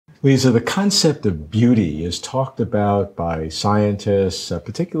Lisa, the concept of beauty is talked about by scientists,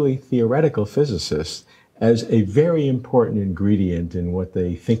 particularly theoretical physicists, as a very important ingredient in what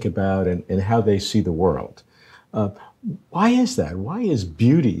they think about and how they see the world. Why is that? Why is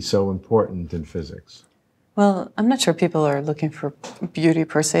beauty so important in physics? Well, I'm not sure people are looking for beauty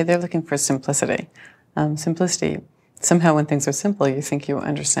per se. They're looking for simplicity. Simplicity, somehow when things are simple, you think you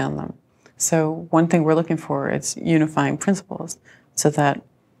understand them. So one thing we're looking for is unifying principles so that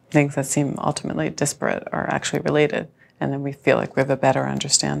things that seem ultimately disparate are actually related, and then we feel like we have a better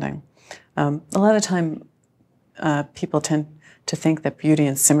understanding. A lot of time, people tend to think that beauty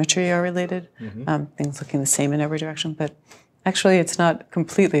and symmetry are related, things looking the same in every direction, but actually it's not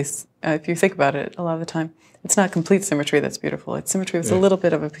completely, if you think about it, a lot of the time, it's not complete symmetry that's beautiful. It's symmetry with a little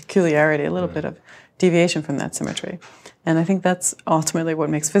bit of a peculiarity, a little bit of deviation from that symmetry. And I think that's ultimately what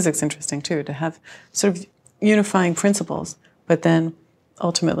makes physics interesting too, to have sort of unifying principles, but then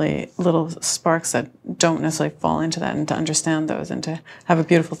ultimately little sparks that don't necessarily fall into that, and to understand those and to have a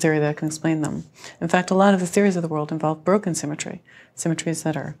beautiful theory that can explain them. In fact, a lot of the theories of the world involve broken symmetry, symmetries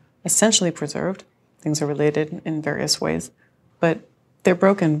that are essentially preserved. Things are related in various ways, but they're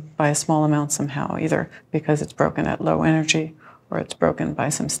broken by a small amount somehow, either because it's broken at low energy or it's broken by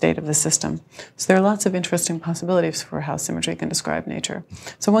some state of the system. So there are lots of interesting possibilities for how symmetry can describe nature.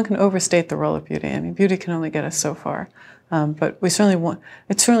 So one can overstate the role of beauty. I mean, beauty can only get us so far. But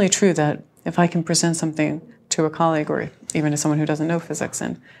it's certainly true that if I can present something to a colleague or even to someone who doesn't know physics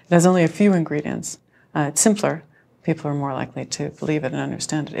and it has only a few ingredients, it's simpler, people are more likely to believe it and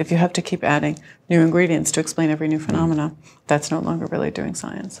understand it. If you have to keep adding new ingredients to explain every new phenomena, that's no longer really doing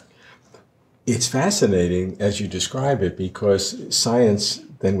science. It's fascinating as you describe it, because science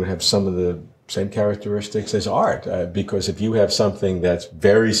then would have some of the same characteristics as art, because if you have something that's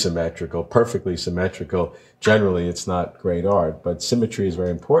very symmetrical, perfectly symmetrical, generally it's not great art. But symmetry is very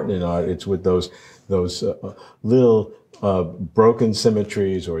important in art. It's with those little broken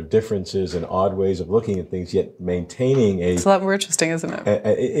symmetries or differences and odd ways of looking at things, yet maintaining a. It's a lot more interesting, isn't it?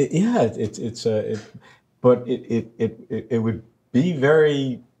 But it would be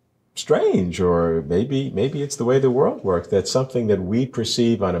very strange, or maybe it's the way the world works, that something that we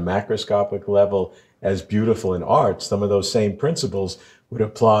perceive on a macroscopic level as beautiful in art, some of those same principles would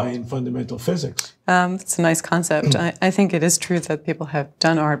apply in fundamental physics. It's a nice concept. I think it is true that people have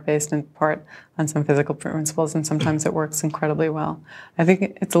done art based in part on some physical principles, and sometimes it works incredibly well. I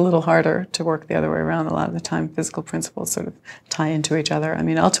think it's a little harder to work the other way around. A lot of the time, physical principles sort of tie into each other. I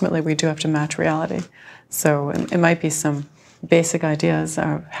mean, ultimately, we do have to match reality. So it might be some basic ideas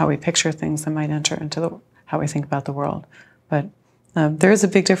of how we picture things that might enter into how we think about the world. But there is a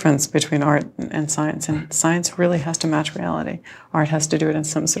big difference between art and science really has to match reality. Art has to do it in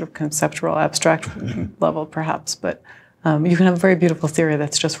some sort of conceptual, abstract level, perhaps, but you can have a very beautiful theory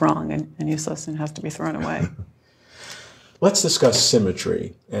that's just wrong and useless and has to be thrown away. Let's discuss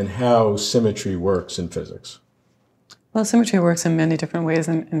symmetry and how symmetry works in physics. Well, symmetry works in many different ways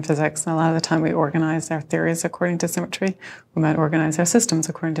in physics. And a lot of the time we organize our theories according to symmetry. We might organize our systems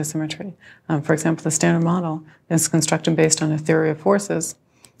according to symmetry. For example, the Standard Model is constructed based on a theory of forces.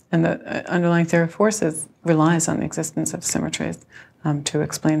 And the underlying theory of forces relies on the existence of symmetries to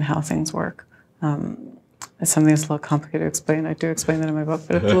explain how things work. It's something that's a little complicated to explain. I do explain that in my book,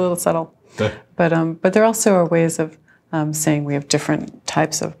 but it's a little subtle. But there also are ways of saying we have different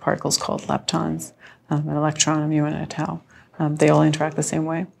types of particles called leptons. An electron, a mu, and a tau. They all interact the same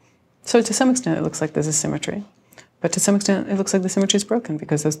way. So to some extent, it looks like there's a symmetry. But to some extent, it looks like the symmetry is broken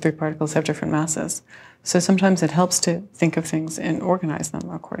because those three particles have different masses. So sometimes it helps to think of things and organize them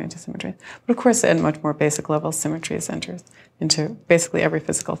according to symmetry. But of course, at much more basic levels, symmetry enters into basically every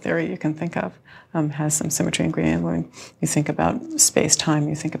physical theory you can think of, has some symmetry ingredient. When you think about space-time,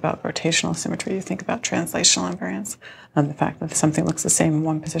 you think about rotational symmetry, you think about translational invariance, the fact that something looks the same in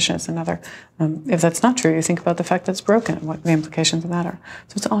one position as another. If that's not true, you think about the fact that it's broken and what the implications of that are.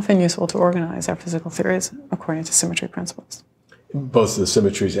 So it's often useful to organize our physical theories according to symmetry principles. Both the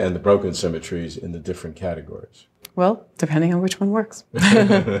symmetries and the broken symmetries in the different categories. Well, depending on which one works.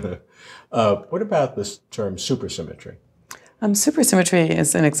 What about this term supersymmetry? Supersymmetry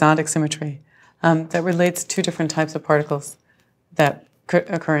is an exotic symmetry that relates two different types of particles that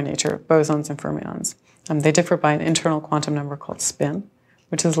occur in nature, bosons and fermions. They differ by an internal quantum number called spin,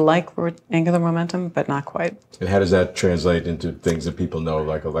 which is like angular momentum, but not quite. And how does that translate into things that people know,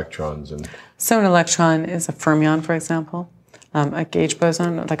 like electrons? So an electron is a fermion, for example. A gauge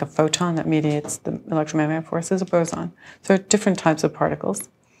boson, like a photon that mediates the electromagnetic force, is a boson. So different types of particles.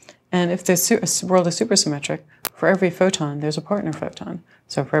 And if the world is supersymmetric, for every photon, there's a partner photon.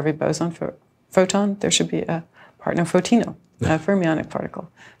 So for every boson photon, there should be a partner photino. a fermionic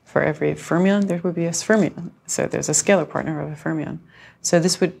particle. For every fermion, there would be a fermion. So there's a scalar partner of a fermion. So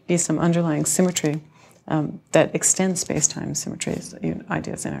this would be some underlying symmetry that extends space-time symmetries,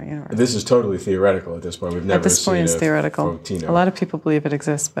 ideas in our universe. This is totally theoretical at this point. We've never at this point, seen it's a theoretical. photino. A lot of people believe it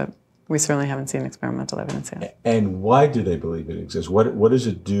exists, but we certainly haven't seen experimental evidence yet. And why do they believe it exists? What does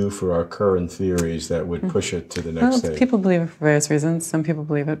it do for our current theories that would push it to the next stage? People believe it for various reasons. Some people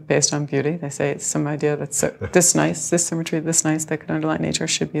believe it based on beauty. They say it's some idea that's this nice, this symmetry, this nice, that could underlie nature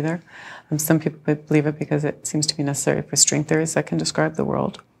should be there. Some people believe it because it seems to be necessary for string theories that can describe the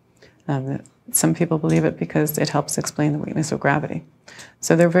world. Some people believe it because it helps explain the weakness of gravity.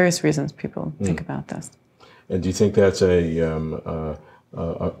 So there are various reasons people think about this. And do you think that's a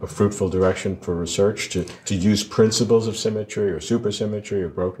fruitful direction for research to use principles of symmetry or supersymmetry or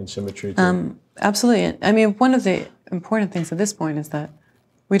broken symmetry? Absolutely. I mean, one of the important things at this point is that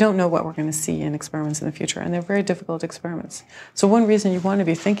we don't know what we're going to see in experiments in the future, and they're very difficult experiments. So one reason you want to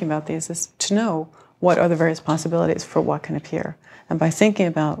be thinking about these is to know what are the various possibilities for what can appear. And by thinking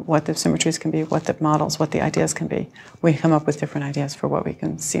about what the symmetries can be, what the models, what the ideas can be, we come up with different ideas for what we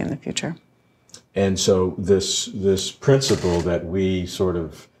can see in the future. And so this principle that we sort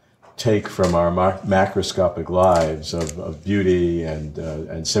of take from our macroscopic lives of beauty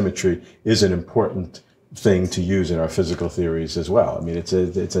and symmetry is an important thing to use in our physical theories as well. I mean, it's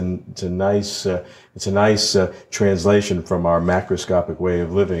a nice translation from our macroscopic way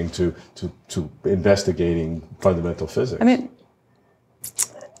of living to investigating fundamental physics. I mean,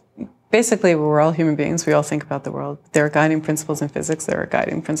 basically, we're all human beings. We all think about the world. There are guiding principles in physics. There are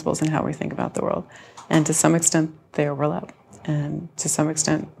guiding principles in how we think about the world. And to some extent, they overlap. And to some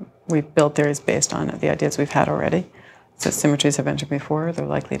extent, we've built theories based on the ideas we've had already. So symmetries have entered before. They're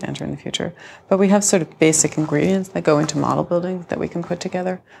likely to enter in the future. But we have sort of basic ingredients that go into model building that we can put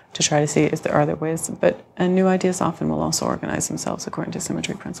together to try to see are there ways. And new ideas often will also organize themselves according to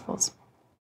symmetry principles.